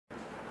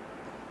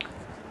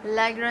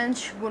Lagrange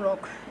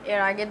গুণক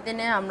এর আগের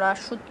দিনে আমরা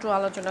সূত্র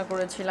আলোচনা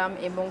করেছিলাম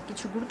এবং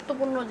কিছু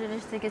গুরুত্বপূর্ণ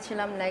জিনিস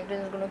দেখেছিলাম।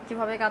 ল্যাগ্রাঞ্জ গুণক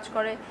কীভাবে কাজ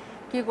করে,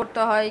 কী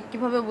করতে হয়,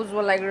 কীভাবে বুঝবো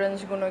ল্যাগ্রাঞ্জ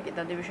গুণক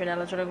ইত্যাদি বিষয়ে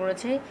আলোচনা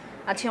করেছি।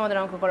 আজকে আমাদের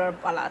অঙ্ক করার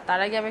পালা। তার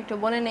আগে আমি একটু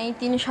বলে নেই,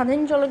 3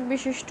 স্বাধীন চলক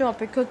বিশিষ্ট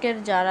অপেক্ষকের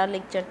যারা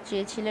লেকচার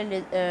চেয়েছিলেন,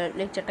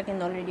 লেকচারটা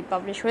কিন্তু অলরেডি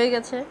পাবলিশ হয়ে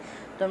গেছে।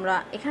 তোমরা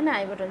এখানে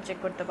আই বাটন চেক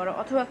করতে পারো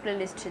অথবা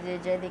প্লেলিস্টে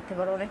যে দেখতে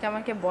পারো। অনেকে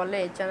আমাকে বলে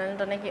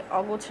চ্যানেলটা নাকি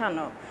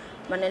অগোছানো,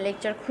 মানে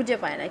লেকচার খুঁজে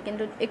পায় না,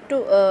 কিন্তু একটু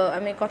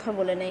আমি কথা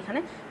বলে নেই।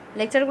 এখানে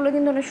লেকচারগুলো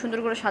কিন্তু অনেক সুন্দর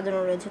করে সাজানো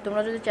রয়েছে।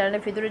 তোমরা যদি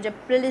চ্যানেলের ভিতরে যে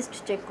প্লেলিস্ট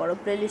চেক করো,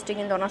 প্লেলিস্টে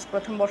কিন্তু অনার্স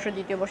প্রথম বর্ষ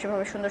দ্বিতীয় বর্ষে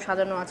ভাবে সুন্দর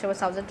সাজানো আছে বা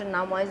সাবজেক্টের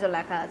নাম ওয়াইজও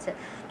লেখা আছে।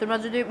 তোমরা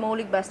যদি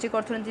মৌলিক ব্যষ্টিক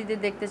অর্থনীতিতে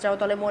দেখতে চাও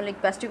তাহলে মৌলিক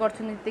ব্যষ্টিক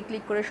অর্থনীতিতে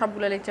ক্লিক করে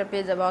সবগুলো লেকচার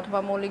পেয়ে যাবে, অথবা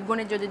মৌলিক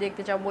গণিত যদি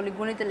দেখতে চাও মৌলিক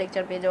গণিতে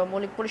লেকচার পেয়ে যাবে,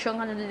 মৌলিক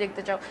পরিসংখ্যান যদি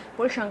দেখতে চাও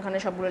পরিসংখ্যানে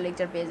সবগুলো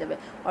লেকচার পেয়ে যাবে।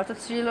 অর্থাৎ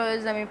সিরিয়াল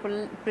ওয়াইজ আমি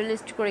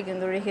প্লেলিস্ট করে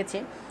কিন্তু রেখেছি।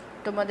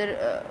 তোমাদের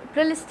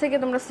প্লেলিস্ট থেকে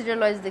তোমরা সিরিয়াল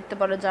ওয়াইজ দেখতে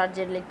পারো, যার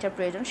যে লেকচার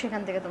প্রয়োজন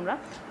সেখান থেকে তোমরা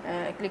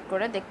ক্লিক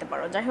করে দেখতে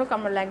পারো। যাই হোক,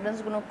 আমরা ল্যাগ্রাঞ্জ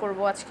গুণক করব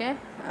আজকে।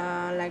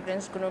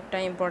 ল্যাগ্রাঞ্জ গুণকটা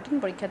ইম্পর্টেন্ট,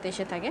 পরীক্ষাতে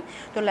এসে থাকে।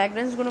 তো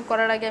ল্যাগ্রাঞ্জ গুণক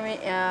করার আগে আমি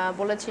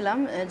বলেছিলাম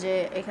যে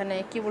এখানে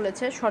কি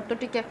বলেছে,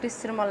 শর্তটিকে একটি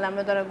স্থিরমান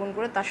ল্যামডা দ্বারা গুণ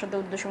করে তার সাথে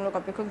উদ্দেশ্যমূলক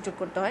অপেক্ষক যোগ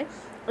করতে হয়।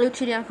 এই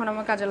থিওরি এখন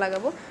আমরা কাজে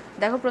লাগাবো।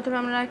 দেখো, প্রথমে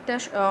আমরা একটা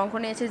অঙ্ক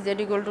নিয়েছি z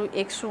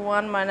 =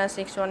 x1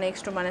 - x1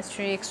 x2 -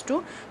 3x2।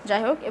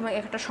 যাই হোক, এবং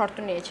একটা শর্ত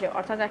নিয়েছি,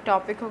 অর্থাৎ একটা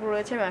অপেক্ষক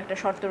রয়েছে এবং একটা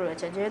শর্ত রয়েছে।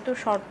 যেহেতু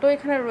শর্ত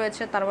এখানে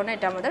রয়েছে তার মানে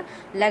এটা আমাদের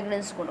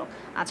ল্যাগ্রাঞ্জ গুণক।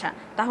 আচ্ছা,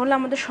 তাহলে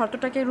আমাদের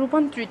শর্তটাকে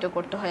রূপান্তরিত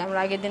করতে হয়। আমরা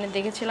আগের দিনে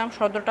দেখেছিলাম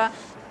শর্তটা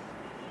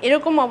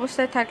এরকম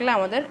অবস্থায় থাকলে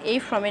আমাদের এই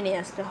ফর্মে নিয়ে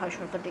আসতে হয়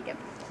শর্তটিকে।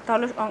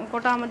 তাহলে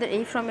অঙ্কটা আমাদের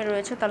এই ফর্মে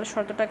রয়েছে, তাহলে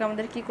শর্তটাকে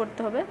আমাদের কি করতে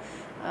হবে?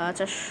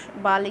 আচ্ছা,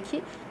 বা লিখি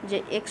যে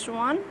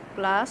x1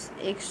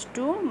 + x2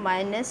 -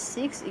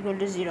 6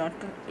 = 0।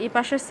 এই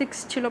পাশে 6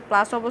 ছিল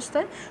প্লাস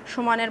অবস্থায়,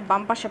 সমানের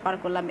বাম পাশে পার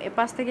করলাম, এ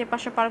পাশ থেকে এ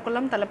পাশে পার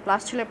করলাম, তাহলে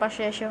প্লাস ছিল এ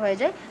পাশে এসে হয়ে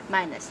যায়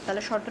মাইনাস।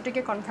 তাহলে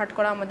শর্তটিকে কনভার্ট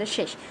করা আমাদের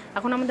শেষ।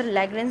 এখন আমাদের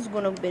ল্যাগ্রাঞ্জ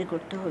গুণক বের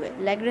করতে হবে।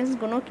 ল্যাগ্রাঞ্জ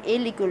গুণক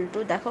L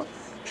 = দেখো,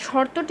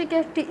 শর্তটিকে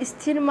একটি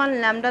স্থির মান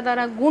ল্যামডা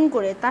দ্বারা গুণ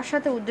করে তার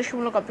সাথে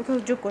উদ্দেশ্যমূলক অপেক্ষক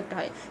যোগ করতে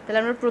হয়। তাহলে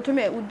আমরা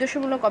প্রথমে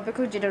উদ্দেশ্যমূলক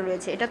অপেক্ষক যেটা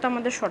রয়েছে এটা তো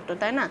আমাদের শর্ত,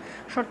 তাই না?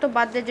 শর্ত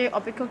বাদ দিয়ে যে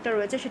অপেক্ষকটা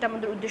রয়েছে সেটা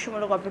আমাদের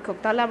উদ্দেশ্যমূলক অপেক্ষক।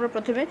 তাহলে আমরা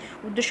প্রথমে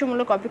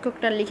উদ্দেশ্যমূলক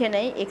অপেক্ষকটা লিখে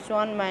নেই,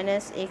 x1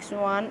 -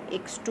 x1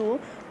 x2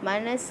 -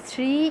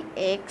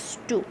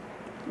 3x2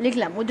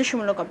 লিখলাম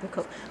উদ্দেশ্যমূলক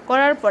অপেক্ষক।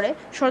 করার পরে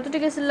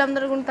শর্তটিকে ল্যামডা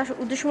দ্বারা গুণ তার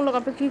উদ্দেশ্যমূলক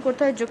অপেক্ষক কী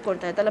করতে হয়? যোগ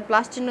করতে হয়। তাহলে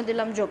প্লাস চিহ্ন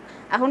দিলাম, যোগ।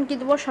 এখন কি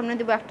দেবো? সামনে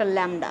দেবো একটা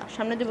ল্যামডা,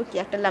 সামনে দেবো কি?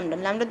 একটা ল্যামডা।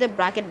 ল্যামডা দিয়ে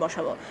ব্র্যাকেট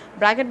বসাবো।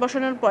 ব্র্যাকেট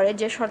বসানোর পরে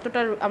যে শর্তটা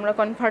আমরা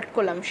কনভার্ট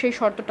করলাম সেই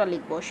শর্তটা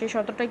লিখবো। সেই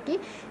শর্তটা কি?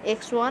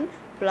 x1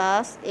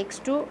 +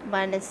 x2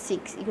 -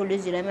 6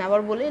 = 0। আমি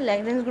আবার বলি,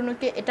 ল্যাগ্রাঞ্জ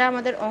গুণকে এটা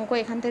আমাদের অঙ্ক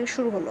এখান থেকে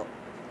শুরু হলো।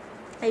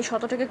 এই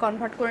শতটাকে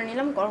কনভার্ট করে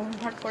নিলাম।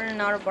 কনভার্ট করে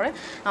নেওয়ার পরে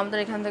আমাদের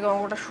এখান থেকে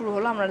অঙ্কটা শুরু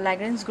হলো। আমরা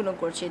ল্যাগ্রাঞ্জ গুণক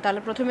করছি। তাহলে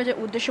প্রথমে যে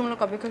উদ্দেশ্যমূলক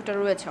অপেক্ষকটা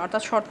রয়েছে,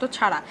 অর্থাৎ শর্ত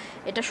ছাড়া,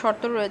 এটা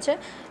শর্ত রয়েছে,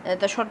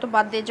 তা শর্ত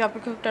বাদ দিয়ে যে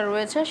অপেক্ষকটা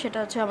রয়েছে সেটা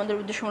হচ্ছে আমাদের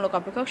উদ্দেশ্যমূলক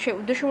অপেক্ষক। সেই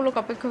উদ্দেশ্যমূলক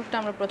অপেক্ষকটা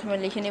আমরা প্রথমে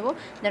লিখে নেব,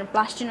 দেন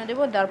প্লাস চিহ্ন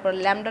দেবো, দেওয়ার পর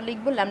ল্যামডা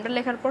লিখবো। ল্যামডা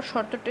লেখার পর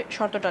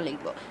শর্তটা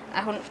লিখবো।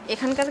 এখন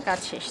এখানকার কাজ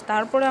শেষ।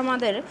 তারপরে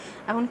আমাদের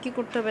এখন কি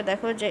করতে হবে?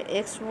 দেখো যে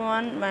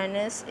x1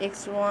 -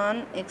 x1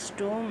 x2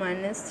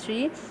 -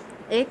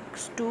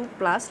 3x2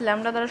 plus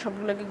lambda দ্বারা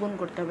সবগুলোকে গুণ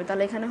করতে হবে।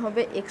 তাহলে এখানে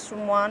হবে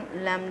x1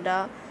 ল্যামডা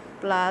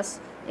প্লাস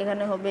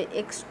এখানে হবে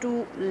x2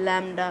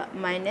 ল্যামডা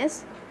মাইনাস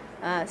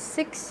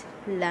 6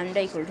 ল্যামডা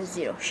 =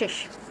 0। শেষ,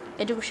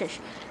 এটুকু শেষ।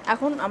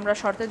 এখন আমরা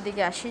শর্তের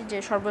দিকে আসি, যে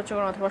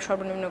সর্বোচ্চকরণ অথবা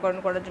সর্বনিম্নকরণ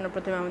করার জন্য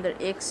প্রথমে আমাদের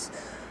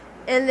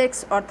lx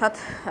অর্থাৎ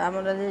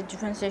আমরা যে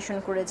ডিফারেন্সিয়েশন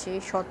করেছি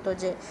শর্ত,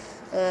 যে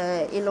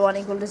l1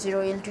 = 0,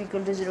 l2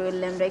 = 0, l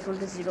ল্যামডা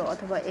 = 0,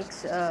 অথবা x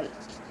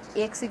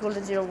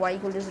 = 0, y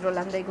 = 0,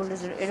 ল্যামডা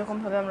 = 0,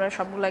 এরকমভাবে আমরা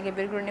সবগুলো আগে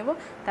বের করে নেব।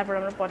 তারপর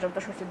আমরা পর্যাপ্ত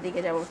শর্তের দিকে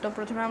যাব। তো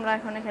প্রথমে আমরা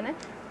এখন এখানে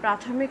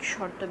প্রাথমিক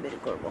শর্ত বের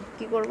করব।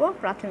 কি করব?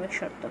 প্রাথমিক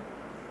শর্ত,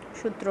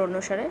 সূত্র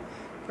অনুসারে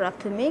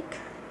প্রাথমিক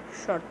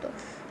শর্ত।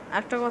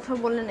 একটা কথা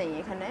বলে নেই,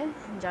 এখানে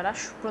যারা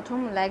প্রথম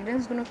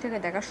ল্যাগ্রাঞ্জ গুণক থেকে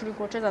দেখা শুরু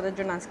করছে তাদের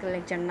জন্য আজকের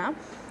লেকচার না,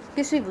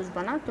 কিছুই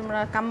বুঝবা না। তোমরা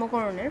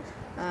কাম্যকরণের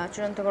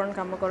চূড়ান্তকরণ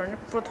কাম্যকরণের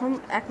প্রথম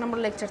 1 নম্বর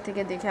লেকচার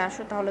থেকে দেখে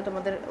আসো, তাহলে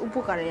তোমাদের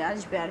উপকারে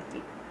আসবে আর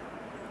কি।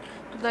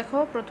 তো দেখো,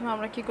 প্রথমে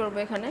আমরা কি করব?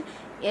 এখানে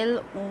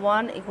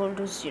l1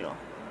 = 0,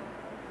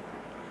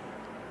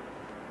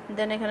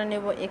 দেন এখানে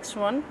নেব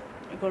x1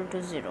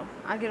 = 0,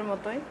 আগের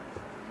মতোই।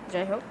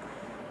 যাই হোক,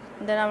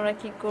 দেন আমরা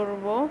কি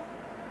করব?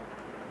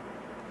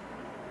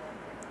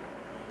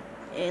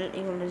 l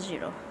 =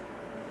 0।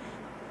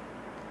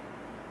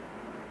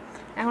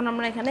 এখন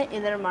আমরা এখানে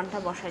l এর মানটা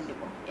বসাই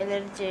দিব। l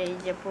এর যে এই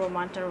যে পুরো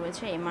মানটা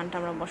রয়েছে এই মানটা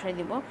আমরা বসাই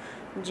দিব,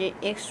 যে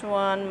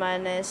x1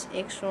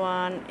 -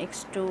 x1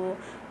 x2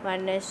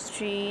 -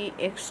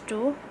 3x2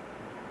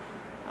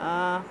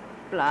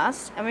 plus,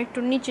 আমি একটু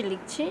নিচে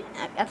লিখছি,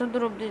 এত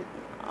দূর অবধি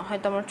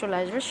হয়তো আমার চলে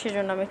আসবে,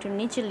 সেজন্য আমি একটু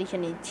নিচে লিখে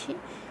নিচ্ছি,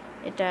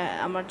 এটা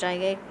আমার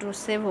জায়গায় একটু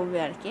সেভ হবে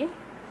আর কি।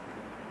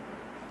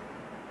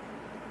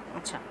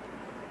 আচ্ছা,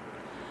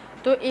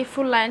 তো এই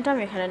ফুল লাইনটা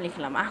আমি এখানে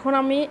লিখলাম। এখন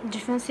আমি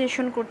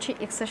ডিফারেন্সিয়েশন করছি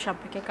এক্সের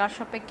সাপেক্ষে। কার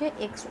সাপেক্ষে?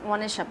 x1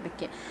 এর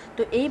সাপেক্ষে।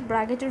 তো এই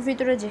ব্র্যাকেটের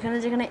ভিতরে যেখানে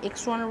যেখানে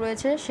x1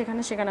 রয়েছে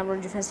সেখানে সেখানে আমরা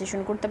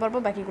ডিফারেন্সিয়েশন করতে পারবো,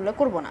 বাকিগুলো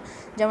করব না।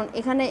 যেমন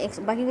এখানে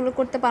বাকিগুলো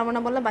করতে পারবো না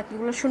বলে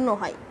বাকিগুলো শূন্য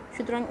হয়,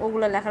 সুতরাং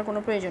ওগুলো লেখার কোনো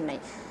প্রয়োজন নেই।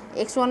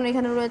 x1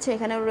 এখানে রয়েছে,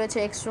 এখানেও রয়েছে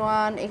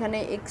x1, এখানে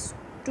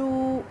x2,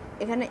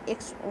 এখানে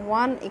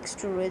x1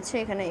 x2 রয়েছে,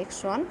 এখানে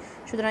x1,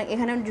 সুতরাং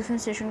এখানে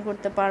ডিফারেন্সিয়েশন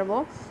করতে পারবো,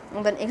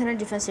 দেন এখানে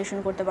ডিফারেন্সিয়েশন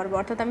করতে পারবো।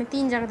 অর্থাৎ আমি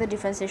 3 জায়গাতে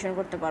ডিফারেন্সিয়েশন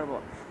করতে পারবো।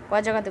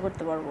 কয় জায়গাতে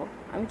করতে পারবো?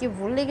 আমি কি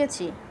ভুল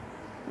লিখেছি?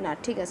 না,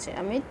 ঠিক আছে,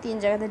 আমি 3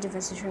 জায়গাতে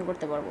ডিফারেন্সিয়েশন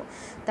করতে পারবো।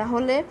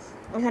 তাহলে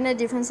এখানে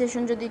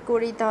ডিফারেন্সিয়েশন যদি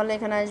করি তাহলে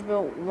এখানে আসবে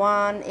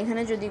 1,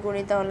 এখানে যদি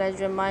করি তাহলে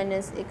আসবে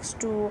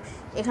 -x2,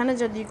 এখানে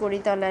যদি করি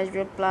তাহলে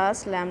আসবে প্লাস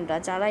ল্যামডা।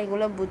 যারা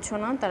এগুলো বুঝছো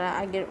না তারা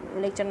আগের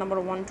লেকচার নাম্বার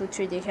 1, 2,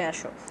 3 দেখে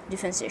আসো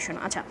ডিফারেন্সিয়েশন।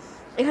 আচ্ছা,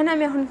 এখানে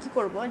আমি এখন কি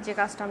করব, যে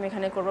কাজটা আমি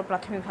এখানে করব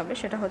প্রাথমিকভাবে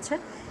সেটা হচ্ছে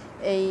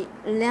এই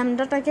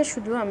ল্যামডাটাকে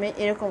শুধু আমি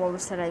এরকম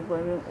অবস্থায় রাখবো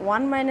এবং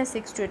 1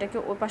 - x2 এটাকে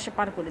ওই পাশে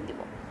পার করে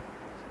দিব।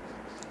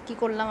 কি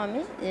করলাম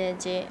আমি,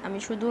 যে আমি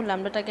শুধু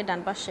ল্যামডাটাকে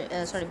ডান পাশে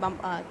বাম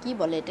কি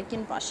বলে এটা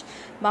কিন পাশ,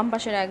 বাম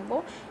পাশে রাখবো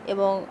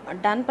এবং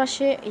ডান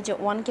পাশে এই যে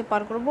 1কে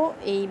পার করব,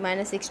 এই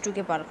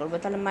 -x2কে পার করব।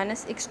 তাহলে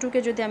 -x2কে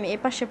যদি আমি এ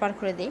পাশে পার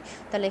করে দিই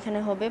তাহলে এখানে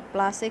হবে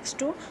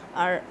 +x2,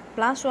 আর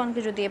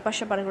 +1কে যদি এ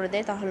পাশে পার করে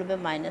দেয় তাহলে হবে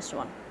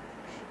 -1।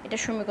 এটা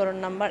সমীকরণ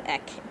নাম্বার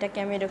 1। এটাকে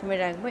আমি এরকমই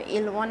রাখবো।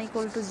 L1 =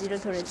 0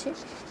 ধরেছি।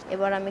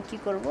 এবার আমি কি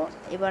করব,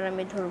 এবার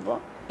আমি ধরবো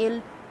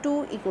L2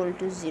 =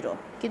 0।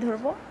 কি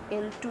ধরবো?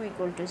 L2 =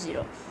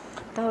 0।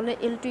 তাহলে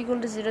L2 =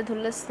 0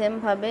 ধরলে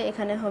সেমভাবে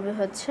এখানে হবে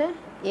হচ্ছে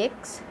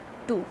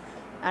x2,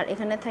 আর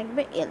এখানে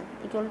থাকবে L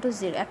 =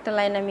 0। একটা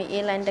লাইন আমি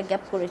এই লাইনটা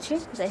গ্যাপ করেছি,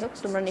 যাই হোক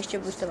তোমরা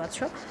নিশ্চয়ই বুঝতে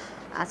পারছো।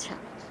 আচ্ছা,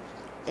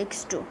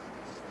 x2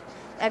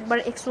 একবার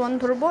x1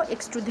 ধরবো,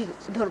 x2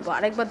 ধরবো,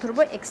 আরেকবার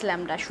ধরবো x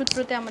ল্যামডা।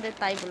 সূত্রতে আমাদের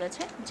তাই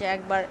বলেছে যে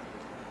একবার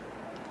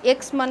x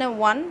মানে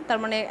 1, তার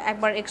মানে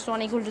একবার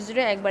x1 =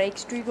 0, একবার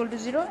x2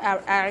 = 0,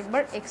 আর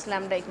একবার x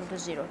ল্যামডা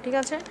 = 0। ঠিক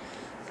আছে?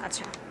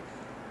 আচ্ছা,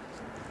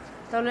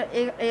 তাহলে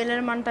এল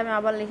এর মানটা আমি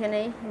আবার লিখে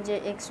নেই যে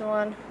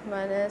x1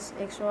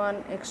 - x1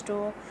 x2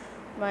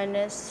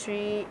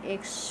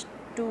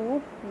 -3x2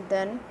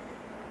 দেন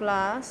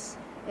plus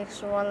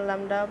x1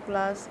 lambda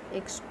plus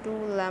x2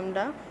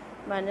 lambda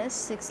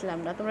 -6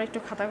 lambda. তোমরা একটু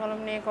খাতা কলম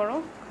নিয়ে করো,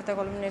 খাতা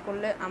কলম নিয়ে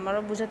করলে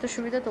আমারও বোঝাতে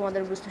সুবিধা,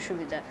 তোমাদের বুঝতে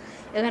সুবিধা।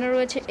 এখানে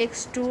রয়েছে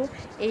x2,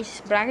 এই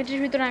ব্র্যাকেটের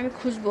ভিতরে আমি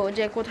খুঁজবো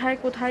যে কোথায়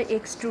কোথায়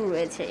x2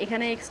 রয়েছে।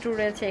 এখানে x2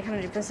 রয়েছে, এখানে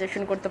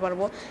ডিফারেন্সিয়েশন করতে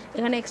পারবো,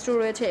 এখানে x2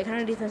 রয়েছে, এখানে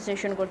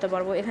ডিফারেন্সিয়েশন করতে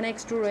পারবো, এখানে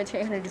x2 রয়েছে,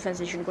 এখানে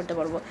ডিফারেন্সিয়েশন করতে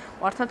পারবো।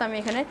 অর্থাৎ আমি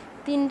এখানে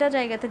 3টা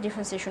জায়গাতে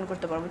ডিফারেন্সিয়েশন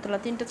করতে পারবো। তাহলে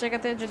 3টা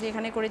জায়গাতে যদি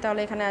এখানে করি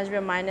তাহলে এখানে আসবে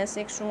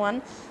 -x1,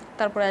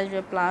 তারপরে আসবে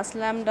প্লাস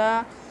ল্যামডা,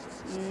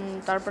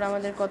 তারপরে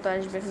আমাদের কত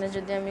আসবে এখানে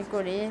যদি আমি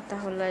করি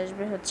তাহলে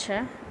আসবে হচ্ছে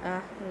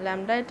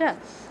ল্যামডা এটা,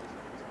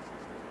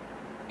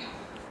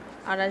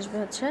 আর আসবে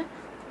হচ্ছে,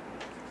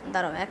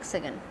 দাঁড়াও 1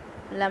 সেকেন্ড,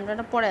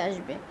 ল্যামডাটা পরে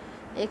আসবে,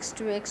 x2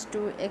 x2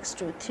 x2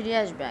 3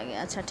 আসবে আগে।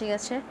 আচ্ছা ঠিক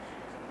আছে,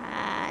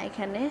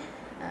 এখানে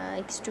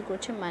x2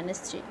 করছে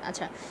 -3।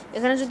 আচ্ছা,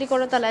 এখানে যদি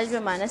করো তাহলে আসবে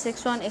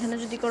 -x1, এখানে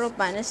যদি করো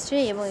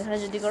 -3, এবং এখানে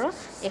যদি করো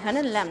এখানে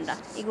ল্যামডা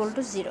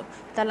 = 0।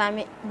 তাহলে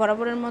আমি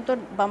বরাবরের মতো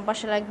বাম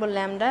পাশে রাখবো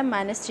ল্যামডা,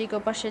 -3কে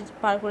ওই পাশে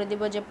পার করে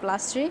দিব যে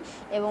 +3,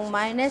 এবং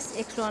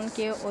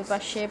 -x1কে ওই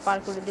পাশে পার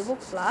করে দিব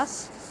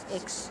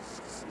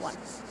 +x1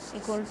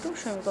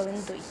 = সমীকরণ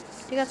 2।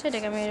 ঠিক আছে,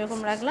 এটাকে আমি এরকম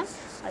রাখলাম।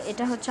 আর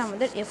এটা হচ্ছে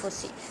আমাদের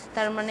FOC।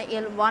 তার মানে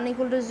L1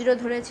 = 0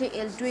 ধরেছি,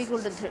 L2 =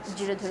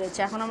 0 ধরেছি।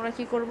 এখন আমরা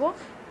কি করব,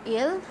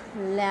 L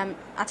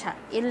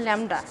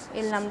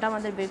ল্যামডা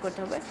আমাদের বের করতে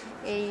হবে।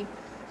 এই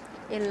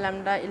L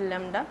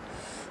ল্যামডা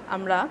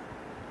আমরা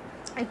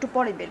একটু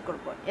পরে বের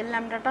করব। এল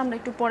ল্যামডাটা আমরা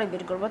একটু পরে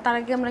বের করব। তার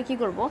আগে আমরা কি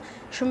করব,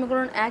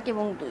 সমীকরণ 1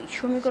 এবং 2,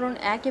 সমীকরণ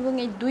 1 এবং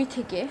এই 2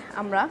 থেকে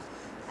আমরা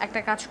একটা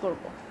কাজ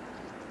করব।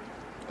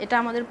 এটা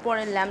আমাদের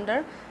পরে ল্যামডার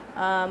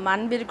মান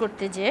বের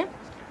করতে যে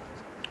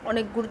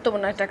অনেক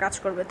গুরুত্বপূর্ণ একটা কাজ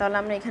করবে। তাহলে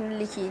আমরা এখানে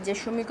লিখি যে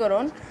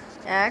সমীকরণ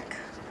 1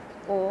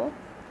 ও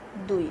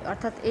 2,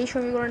 অর্থাৎ এই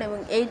সমীকরণ এবং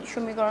এই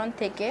সমীকরণ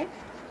থেকে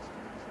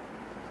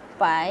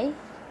পাই,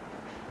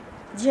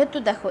 যেহেতু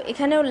দেখো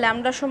এখানেও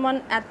ল্যামডা সমান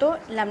এত,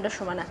 ল্যামডা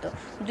সমান এত,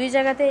 দুই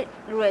জায়গাতে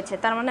রয়েছে,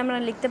 তার মানে আমরা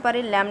লিখতে পারি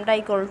ল্যামডা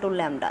 =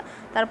 ল্যামডা।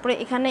 তারপরে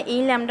এখানে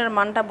এই ল্যামডার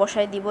মানটা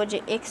বসাই দিব যে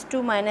x2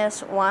 -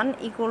 1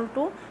 =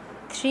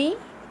 3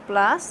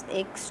 +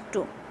 x2।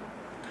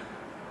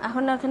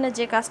 এখন এখানে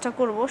যে কাজটা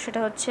করব সেটা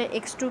হচ্ছে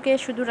x2কে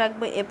শুধু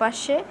রাখবো এ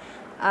পাশে,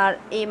 আর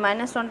এই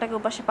 -1টাকে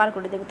ও পাশে পার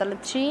করে দেবো। তাহলে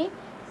 3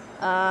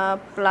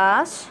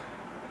 +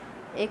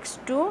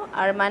 x2,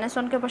 আর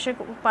 -1কে পাশে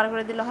পার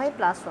করে দিলে হয়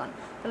 +1।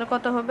 তাহলে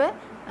কত হবে,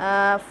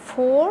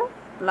 4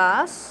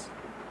 প্লাস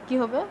কি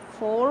হবে,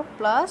 4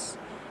 +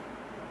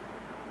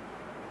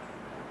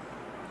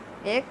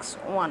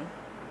 x1,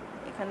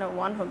 এখানে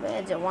 1 হবে,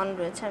 যে 1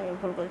 রয়েছে, আমি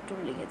ভুল করে 2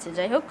 লিখেছি,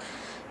 যাই হোক।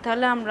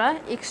 তাহলে আমরা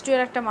x2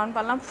 এর একটা মান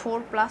পেলাম 4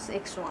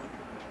 + x1।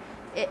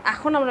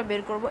 এখন আমরা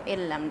বের করব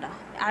এল ল্যামডা।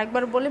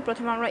 আরেকবার বলি,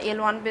 প্রথমে আমরা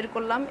L1 বের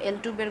করলাম,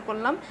 L2 বের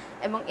করলাম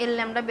এবং এল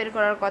ল্যামডা বের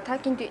করার কথা,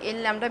 কিন্তু এল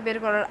ল্যামডা বের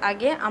করার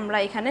আগে আমরা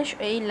এখানে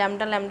এই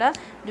ল্যামডা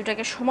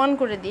দুটাকে সমান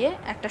করে দিয়ে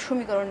একটা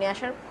সমীকরণ নিয়ে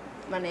আসার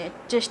মানে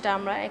চেষ্টা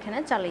আমরা এখানে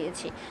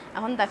চালিয়েছি।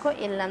 এখন দেখো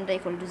এল ল্যামডা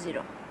ইকুয়াল টু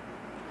 0,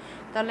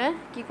 তাহলে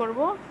কি করব,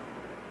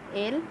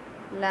 এল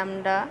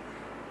ল্যামডা,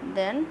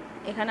 দেন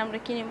এখানে আমরা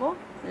কি নিব,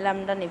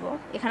 ল্যামডা নিব।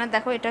 এখানে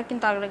দেখো এটা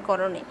কিন্তু আগে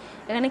করণে,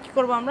 এখানে কি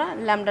করব আমরা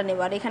ল্যামডা নেব,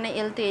 আর এখানে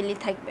এল তো এলই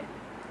থাকবে।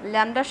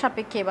 ল্যামডার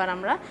সাপেক্ষে এবার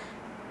আমরা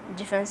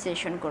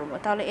ডিফারেন্সিয়েশন করব।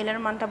 তাহলে এল এর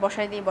মানটা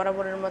বসাই দিই,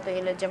 বরাবরের মতো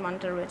এল এর যে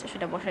মানটা রয়েছে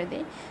সেটা বসাই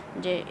দিই,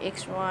 যে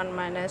x1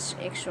 minus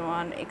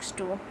x1 x2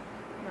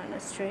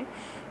 minus 3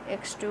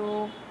 x2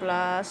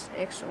 plus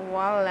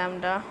x1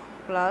 lambda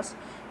plus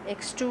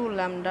x2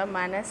 lambda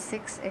minus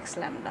 6x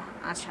lambda.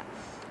 আচ্ছা,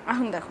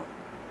 এখন দেখো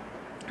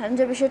এখন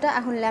যে বিষয়টা,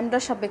 এখন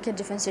ল্যামডার সাপেক্ষে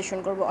ডিফারেন্সিয়েশন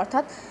করব,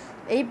 অর্থাৎ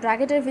এই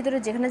ব্র্যাকেটের ভিতরে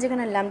যেখানে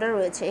যেখানে ল্যামডা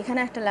রয়েছে, এখানে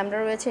একটা ল্যামডা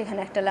রয়েছে, এখানে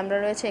একটা ল্যামডা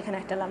রয়েছে, এখানে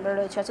একটা ল্যামডা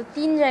রয়েছে, আচ্ছা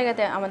 3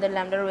 জায়গাতে আমাদের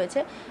ল্যামডা রয়েছে।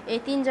 এই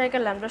 3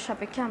 জায়গার ল্যামডার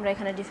সাপেক্ষে আমরা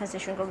এখানে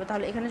ডিফারেন্সিয়েশন করব।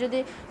 তাহলে এখানে যদি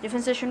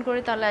ডিফারেন্সিয়েশন করি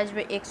তাহলে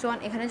আসবে x1,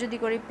 এখানে যদি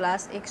করি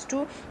প্লাস x2,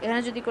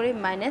 এখানে যদি করি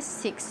মাইনাস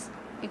 6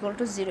 ইকুয়াল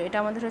টু 0। এটা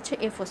আমাদের হচ্ছে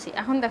FOC।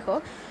 এখন দেখো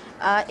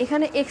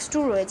এখানে x2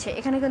 রয়েছে,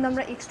 এখানে কিন্তু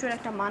আমরা x2 এর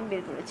একটা মান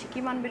বের করেছি। কি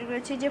মান বের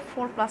করেছি, যে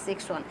 4 প্লাস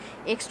x1,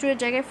 x2 এর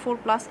জায়গায় 4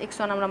 প্লাস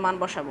x1 আমরা মান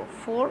বসাবো,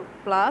 4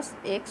 প্লাস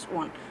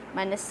x1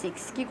 মাইনাস 6।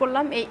 কী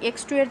করলাম, এই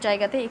x2 এর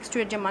জায়গাতে x2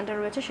 এর যে মানটা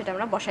রয়েছে সেটা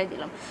আমরা বসাই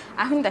দিলাম।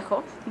 এখন দেখো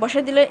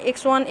বসাই দিলে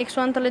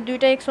x1 তাহলে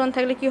দুইটা x1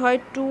 থাকলে কি হয়,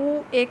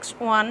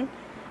 2x1,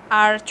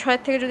 আর 6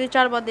 থেকে যদি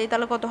 4 বাদ দিই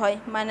তাহলে কত হয়,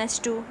 মাইনাস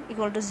 2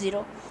 ইকুয়াল টু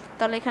 0।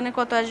 তাহলে এখানে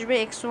কত আসবে,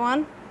 x1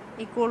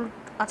 ইকুয়াল,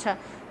 আচ্ছা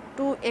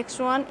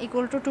 2x1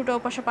 ইকুয়াল টু 2টা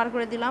ওপাশে পার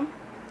করে দিলাম,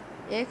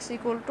 x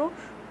ইকুয়াল টু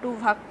 2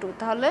 ভাগ 2।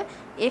 তাহলে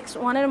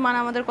x1 এর মান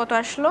আমাদের কত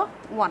আসলো,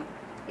 1।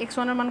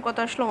 x1 এর মান কত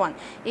আসলো, 1।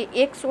 এই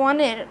x1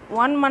 এর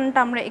 1 মানটা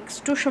আমরা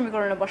x2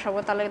 সমীকরণে বসাবো।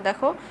 তাহলে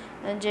দেখো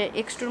যে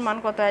x2 এর মান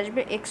কত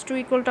আসবে, x2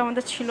 ইকুয়াল টু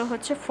আমাদের ছিল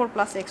হচ্ছে 4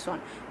 প্লাস x1,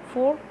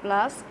 4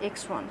 প্লাস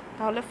x1,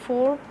 তাহলে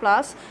 4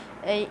 প্লাস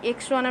এই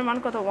x1 এর মান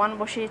কত, 1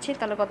 বসিয়েছি,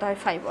 তাহলে কত হয়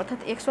 5। অর্থাৎ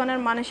x1 এর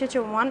মান এসেছে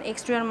 1,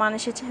 x2 এর মান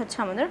এসেছে হচ্ছে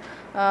আমাদের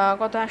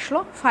কত আসলো,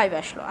 5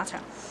 আসলো। আচ্ছা,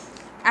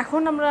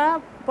 এখন আমরা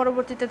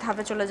পরবর্তীতে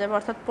ধাপে চলে যাব,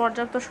 অর্থাৎ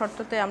পর্যাপ্ত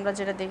শর্ততে আমরা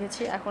যেটা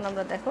দেখেছি। এখন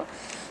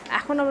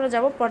আমরা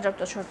যাব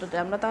পর্যাপ্ত শর্ততে।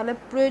 আমরা তাহলে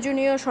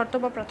প্রয়োজনীয় শর্ত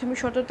বা প্রাথমিক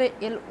শর্ততে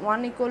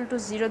L1 ইকুয়াল টু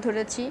 0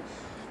 ধরেছি,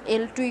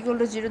 L2 ইকুয়াল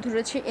টু 0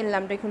 ধরেছি, L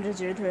ল্যামডা ইকুয়াল টু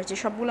 0 ধরেছি।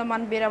 সবগুলো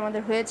মান বের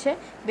আমাদের হয়েছে।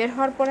 বের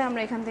হওয়ার পরে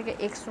আমরা এখান থেকে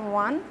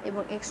x1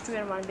 এবং x2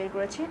 এর মান বের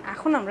করেছি।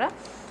 এখন আমরা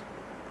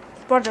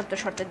পর্যাপ্ত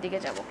শর্তের দিকে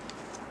যাব।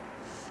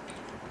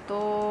 তো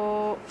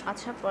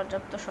আচ্ছা,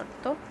 পর্যাপ্ত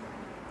শর্ত,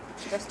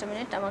 জাস্ট আ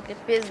মিনিট, আমাকে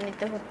পেজ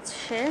নিতে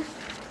হচ্ছে।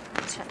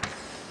 আচ্ছা,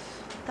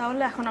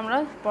 তাহলে এখন আমরা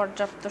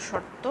পর্যাপ্ত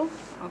শর্ত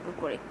অঙ্কন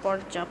করি।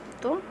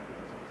 পর্যাপ্ত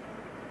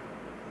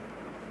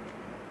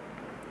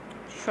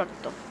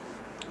শর্ত,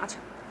 আচ্ছা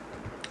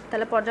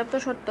তাহলে পর্যাপ্ত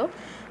শর্ত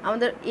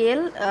আমাদের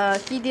এল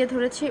কি দিয়ে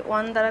ধরেছি,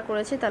 1 দ্বারা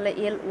করেছি, তাহলে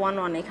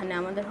L11 এখানে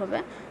আমাদের হবে।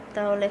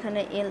 তাহলে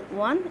এখানে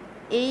L1,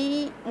 এই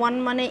 1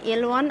 মানে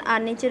L1 আর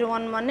নিচের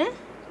 1 মানে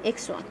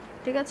x1,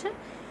 ঠিক আছে।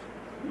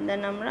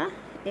 দেন আমরা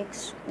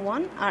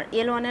x1 আর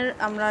L1 এর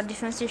আমরা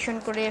ডিফারেন্সিয়েশন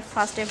করে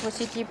ফার্স্ট FOC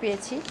কি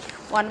পেয়েছি,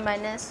 1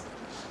 মাইনাস,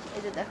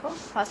 এই যে দেখো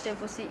first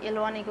FOC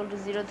L1 equal to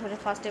 0 ধরে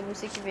ফার্স্ট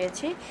FOC কি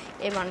পেয়েছি,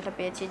 এই মানটা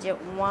পেয়েছি যে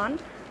 1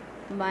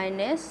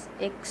 minus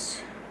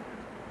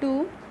x2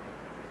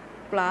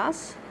 plus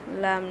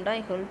lambda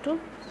equal to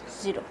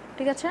 0,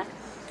 ঠিক আছে।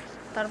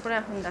 তারপরে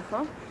এখন দেখো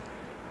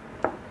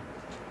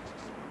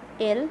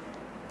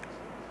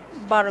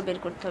L12 বের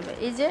করতে হবে।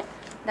 এই যে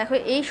দেখো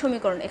এই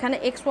সমীকরণ, এখানে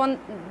x1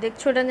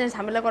 দেখছো, এটা নিয়ে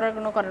ঝামেলা করার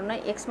কোনো কারণ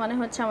নয়। x মানে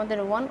হচ্ছে আমাদের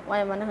 1,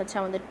 y মানে হচ্ছে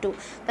আমাদের 2,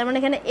 তার মানে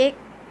এখানে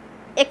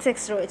x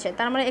রয়েছে,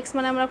 তার মানে x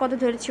মানে আমরা কত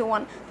ধরেছি,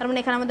 1, তার মানে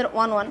এখানে আমাদের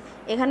 1 1,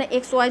 এখানে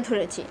xy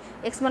ধরেছি,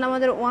 x মানে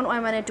আমাদের 1, y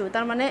মানে 2,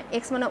 তার মানে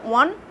x মানে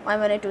 1, y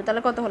মানে 2,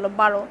 তাহলে কত হলো,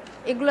 12।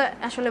 এগুলো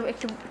আসলে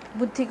একটু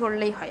বুদ্ধি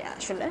করলেই হয়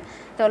আসলে।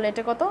 তাহলে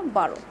এটা কত,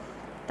 12।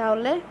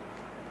 তাহলে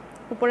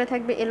উপরে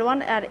থাকবে L1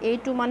 আর এই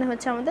 2 মানে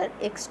হচ্ছে আমাদের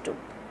x2।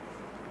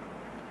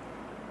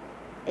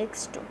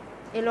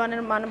 L1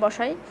 এর মান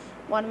বসাই,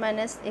 1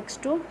 মাইনাস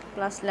x2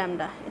 প্লাস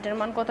ল্যামডা, এটার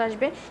মান কত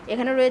আসবে,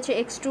 এখানে রয়েছে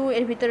x2,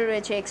 এর ভিতরে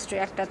রয়েছে x2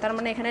 একটা, তার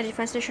মানে এখানে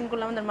ডিফারেন্সিয়েশন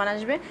করলে আমাদের মান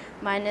আসবে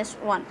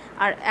 -1।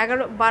 আর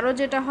 12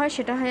 যেটা হয়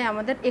সেটা হয়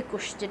আমাদের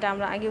 21, যেটা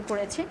আমরা আগেও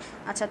করেছি।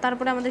 আচ্ছা,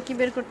 তারপরে আমাদের কি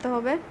বের করতে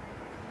হবে,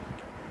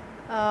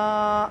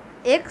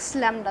 x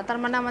ল্যামডা, তার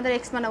মানে আমাদের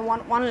x মানে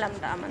 1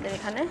 ল্যামডা, আমাদের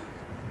এখানে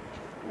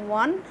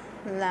 1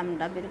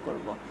 ল্যামডা বের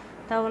করব।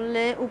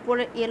 তাহলে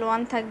উপরে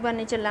L1 থাকবে আর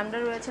নিচে ল্যামডা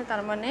রয়েছে,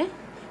 তার মানে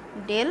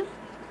ডেল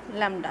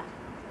ল্যামডা।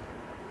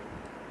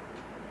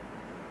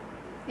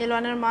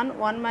 L1 এর মান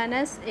 1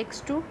 মাইনাস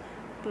x2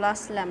 প্লাস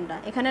ল্যামডা,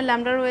 এখানে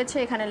ল্যামডা রয়েছে,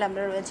 এখানে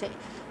ল্যামডা রয়েছে,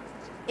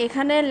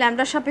 এখানে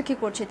ল্যামডার সাপেক্ষে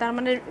করছি, তার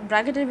মানে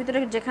ব্র্যাকেটের ভিতরে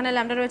যেখানে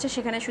ল্যামডা রয়েছে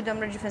সেখানে শুধু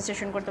আমরা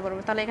ডিফারেন্সিয়েশন করতে পারবো।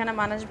 তাহলে এখানে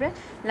মান আসবে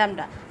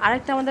ল্যামডা।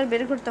 আরেকটা আমাদের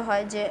বের করতে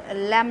হয় যে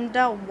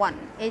ল্যামডা 1,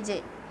 এই যে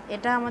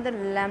এটা আমাদের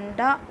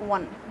ল্যামডা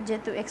 1,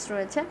 যেহেতু x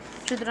রয়েছে,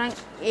 সুতরাং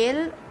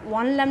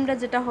L1 ল্যামডা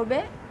যেটা হবে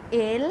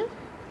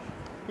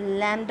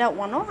ল্যামডা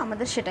ওয়ানও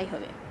আমাদের সেটাই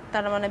হবে,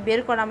 তার মানে বের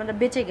করা আমরা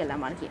বেঁচে গেলাম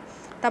আর কি।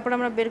 তারপর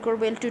আমরা বের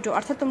করবো L2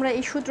 অর্থাৎ তোমরা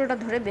এই সূত্রটা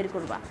ধরে বের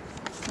করবা,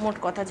 মোট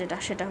কথা যেটা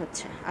সেটা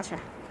হচ্ছে। আচ্ছা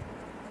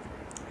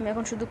আমি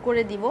এখন শুধু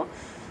করে দিব,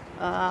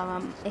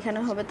 এখানে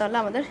হবে তাহলে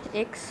আমাদের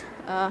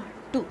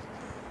x2।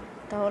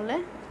 তাহলে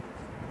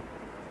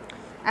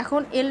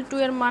এখন L2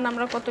 এর মান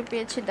আমরা কত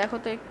পেয়েছি দেখো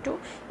তো একটু,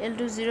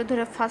 L2 0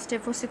 ধরে ফার্স্ট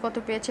FOC কত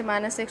পেয়েছি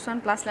 -x1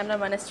 plus lambda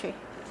 -3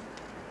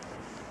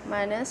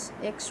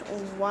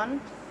 -x1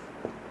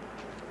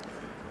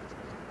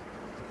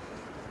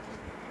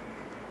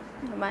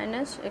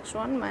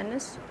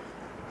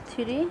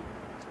 -3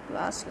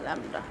 plus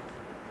lambda.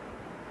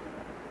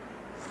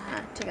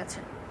 হ্যাঁ ঠিক আছে,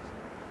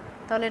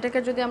 তাহলে এটাকে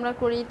যদি আমরা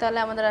করি তাহলে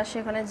আমাদের আসে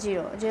এখানে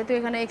 0, যেহেতু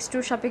এখানে x2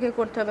 সাপেক্ষে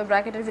করতে হবে,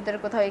 ব্র্যাকেটের ভিতরে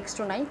কোথাও x2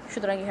 নাই,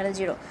 সুতরাং এখানে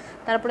 0।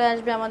 তারপরে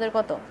আসবে আমাদের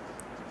কত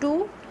 2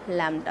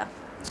 ল্যামডা।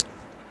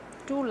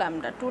 2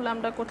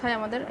 ল্যামডা কোথায়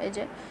আমাদের, এই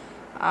যে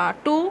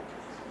 2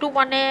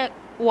 মানে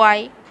y,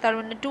 তার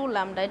মানে 2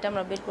 ল্যামডা, এটা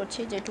আমরা বের করছি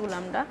যে 2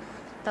 ল্যামডা।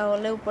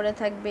 তাহলে উপরে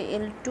থাকবে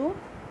L2,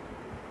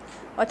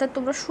 অর্থাৎ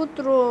তোমরা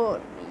সূত্র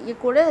ইয়ে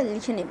করে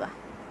লিখে নিবা।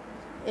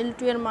 L2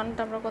 এর মানটা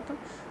আমরা কত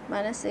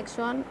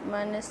 -x1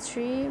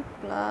 -3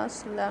 plus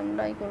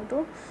lambda equal to,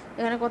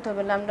 এখানে কত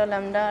হবে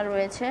ল্যামডা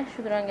রয়েছে,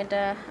 সুতরাং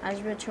এটা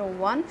আসবে হচ্ছে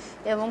 1,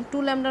 এবং 2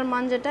 ল্যামডার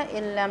মান যেটা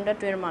L ল্যামডা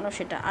 2 এর মানও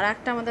সেটা, আর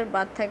একটা আমাদের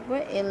বাদ থাকবে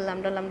L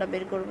ল্যামডা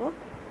বের করব,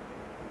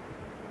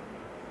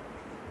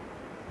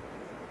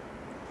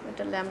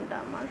 এটা ল্যামডা।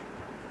 আমার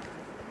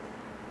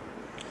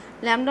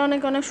ল্যামডা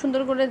অনেক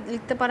সুন্দর করে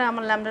লিখতে পারে,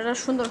 আমার ল্যামডাটা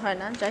সুন্দর হয়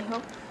না, যাই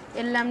হোক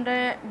L ল্যামডা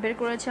বের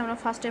করেছি আমরা।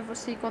 ফার্স্ট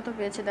FOC কত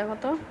পেয়েছি দেখো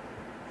তো,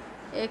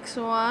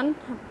 x1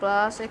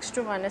 plus x2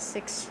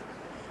 -6,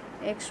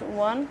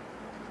 x1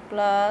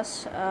 plus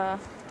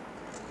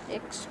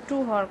x2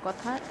 হওয়ার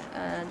কথা,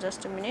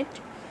 জাস্ট এ মিনিট,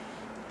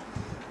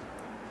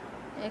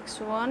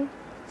 x1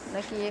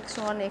 নাকি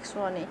x1 এ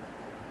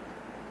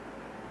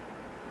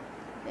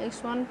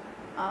x1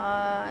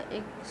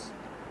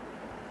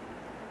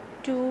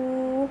 x2,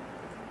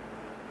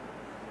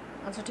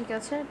 আচ্ছা ঠিক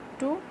আছে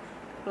 2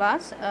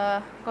 প্লাস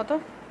কত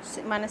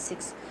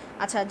 -6।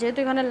 আচ্ছা যেহেতু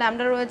এখানে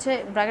ল্যামডা রয়েছে,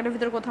 ব্র্যাকেটের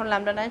ভিতরে কোথাও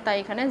ল্যামডা নাই, তাই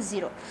এখানে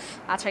 0।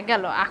 আচ্ছা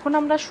গেল, এখন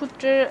আমরা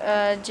সূত্রের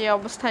যে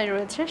অবস্থায়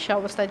রয়েছে সে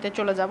অবস্থাতে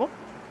চলে যাব,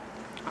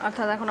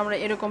 অর্থাৎ এখন আমরা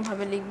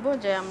এরকমভাবে লিখব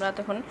যে আমরা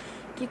তখন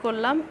কি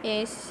করলাম,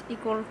 s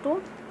ইকুয়াল টু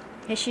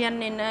হেসিয়ান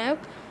নির্ণায়ক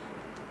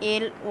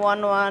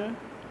L11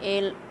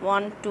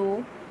 L12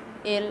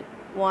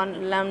 L1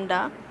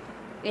 ল্যামডা,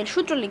 এর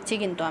সূত্র লিখছি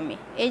কিন্তু আমি,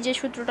 এই যে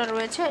সূত্রটা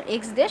রয়েছে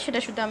x দিয়ে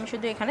সেটা আমি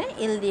শুধু এখানে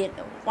L দিয়ে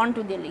 1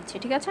 2 দিয়ে লিখছি,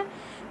 ঠিক আছে,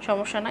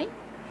 সমস্যা নাই।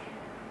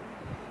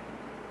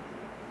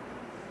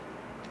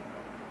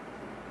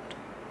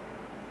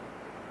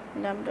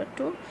 Lambda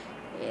 2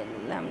 L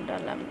lambda.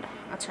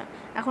 আচ্ছা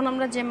এখন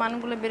আমরা যে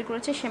মানগুলো বের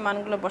করেছি সেই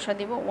মানগুলো বসা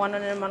দিব। 1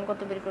 এর মান কত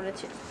বের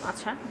করেছি,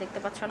 আচ্ছা দেখতে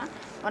পাচ্ছ না,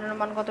 1 এর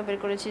মান কত বের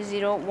করেছি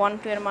 0, 1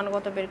 2 এর মান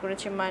কত বের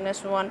করেছি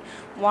 -1,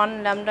 1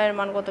 ল্যামডা এর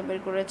মান কত বের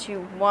করেছি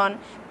 1,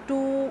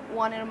 2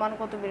 1 এর মান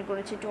কত বের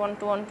করেছি 2 1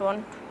 2 1 2 1,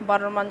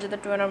 12 এর মান যেটা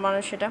 2 এর মান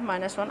সেটা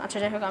 -1। আচ্ছা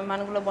যাই হোক আমি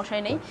মানগুলো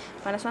বসাই নেই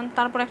 -1।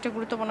 তারপর একটা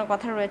গুরুত্বপূর্ণ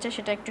কথা রয়েছে,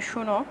 সেটা একটু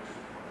শোনো।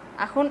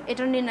 এখন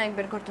এটার নির্ণায়ক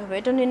বের করতে হবে।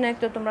 এটার নির্ণায়ক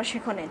তো তোমরা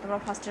শেখো নেই, তোমরা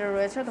ফার্স্ট ইয়ারে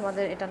রয়েছে,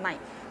 তোমাদের এটা নাই,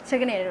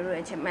 সেকেন্ড ইয়ারে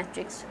রয়েছে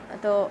ম্যাট্রিক্স।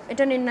 তো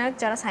এটা নির্ণায়ক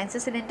যারা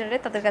সায়েন্সের সিলিন্ডারে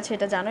তাদের কাছে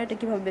এটা জানো, এটা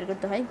কীভাবে বের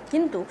করতে হয়,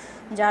 কিন্তু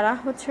যারা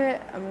হচ্ছে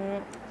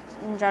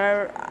যারা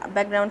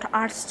ব্যাকগ্রাউন্ড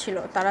আর্টস ছিল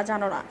তারা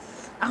জানো না।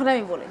 এখন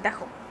আমি বলি,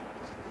 দেখো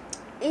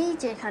এই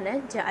যে এখানে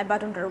যে আই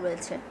বাটনটা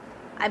রয়েছে,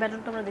 আই বাটন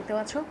তোমরা দেখতে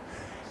পাচ্ছ,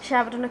 সে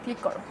আই বাটনে ক্লিক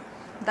করো।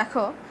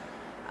 দেখো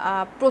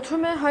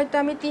প্রথমে হয়তো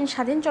আমি 3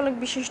 স্বাধীন চলক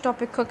বিশিষ্ট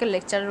অপেক্ষকের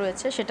লেকচার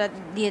রয়েছে সেটা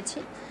দিয়েছি,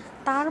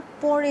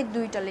 তারপরে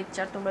 2টা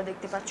লেকচার তোমরা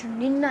দেখতে পাচ্ছ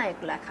নির্ণায়ক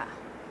লেখা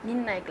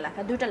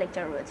 2টা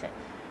লেকচার রয়েছে।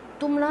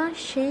 তোমরা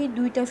সেই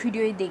 2টা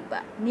ভিডিওই দেখবা।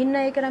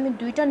 নির্ণায়কের আমি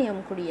 2টা নিয়ম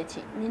করিয়েছি,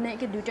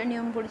 নির্ণায়কের 2টা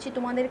নিয়ম করেছি,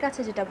 তোমাদের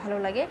কাছে যেটা ভালো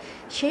লাগে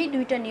সেই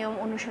 2টা নিয়ম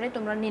অনুসারে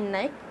তোমরা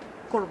নির্ণায়ক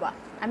করবা।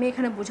 আমি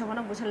এখানে বোঝাবো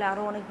না, বোঝালে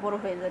আরও অনেক বড়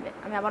হয়ে যাবে।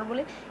 আমি আবার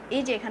বলি,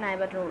 এই যে এখানে আই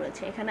বাটন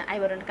রয়েছে, এখানে আই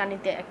বাটন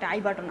কানিতে একটা আই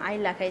বাটন, আই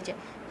লেখা, এই যে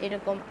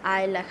এরকম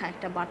আই লেখা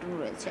একটা বাটন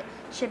রয়েছে,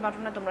 সেই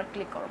বাটনে তোমরা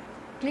ক্লিক করো।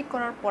 ক্লিক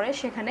করার পরে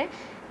সেখানে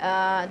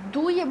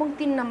 2 এবং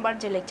 3 নাম্বার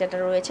যে লেকচারটা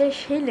রয়েছে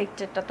সেই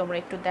লেকচারটা তোমরা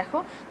একটু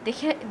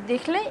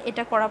দেখলে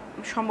এটা করা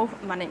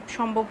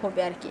সম্ভব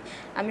হবে আর কি।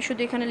 আমি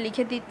শুধু এখানে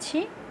লিখে দিচ্ছি,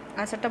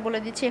 আনসারটা বলে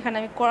দিচ্ছি, এখানে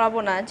আমি করাবো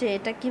না যে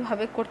এটা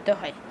কিভাবে করতে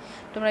হয়।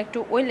 তোমরা একটু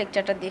ওই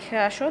লেকচারটা দেখে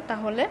আসো,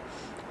 তাহলে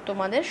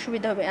তোমাদের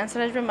সুবিধা হবে।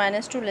 অ্যান্সার আসবে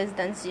 -2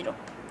 <0,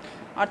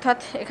 অর্থাৎ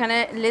এখানে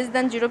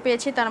 <0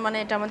 পেয়েছি, তার মানে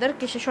এটা আমাদের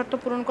কিসের শর্ত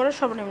পূরণ করে,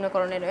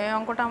 সর্বনিম্নকরণের। এই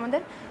অঙ্কটা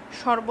আমাদের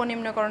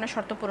সর্বনিম্নকরণের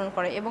শর্ত পূরণ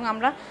করে, এবং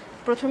আমরা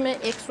প্রথমে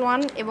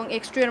x1 এবং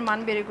x2 এর মান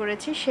বের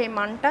করেছি, সেই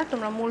মানটা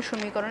তোমরা মূল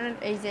সমীকরণের,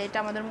 এই যে এটা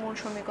আমাদের মূল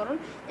সমীকরণ,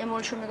 এই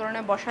মূল সমীকরণে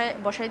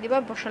বসাই দিবা,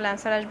 বসালে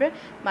অ্যান্সার আসবে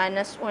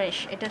 -19।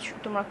 এটা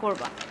তোমরা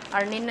করবা।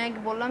 আর নির্ণায়ক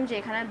বললাম যে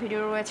এখানে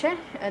ভিডিও রয়েছে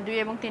 2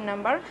 এবং 3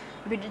 নাম্বার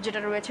ভিডিও যেটা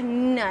রয়েছে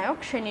নির্ণায়ক,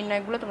 সেই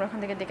নির্ণায়কগুলো তোমরা এখান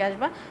থেকে দেখে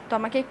আসবা। তো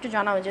আমাকে একটু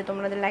জানাও যে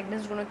তোমাদের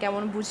ল্যাগনেসগুলো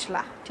কেমন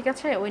বুঝলা, ঠিক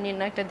আছে? ওই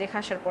নির্ণায়কটা দেখে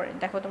আসার পরে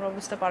দেখো তোমরা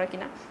বুঝতে পারো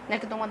কিনা,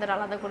 নাকি তোমাদের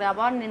আলাদা করে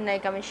আবার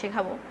নির্ণায়ক আমি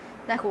শেখাবো,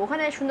 দেখো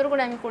ওখানে সুন্দর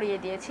করে আমি করিয়ে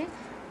দিয়েছি।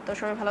 তো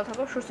সবাই ভালো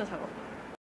থাকো, সুস্থ থাকো।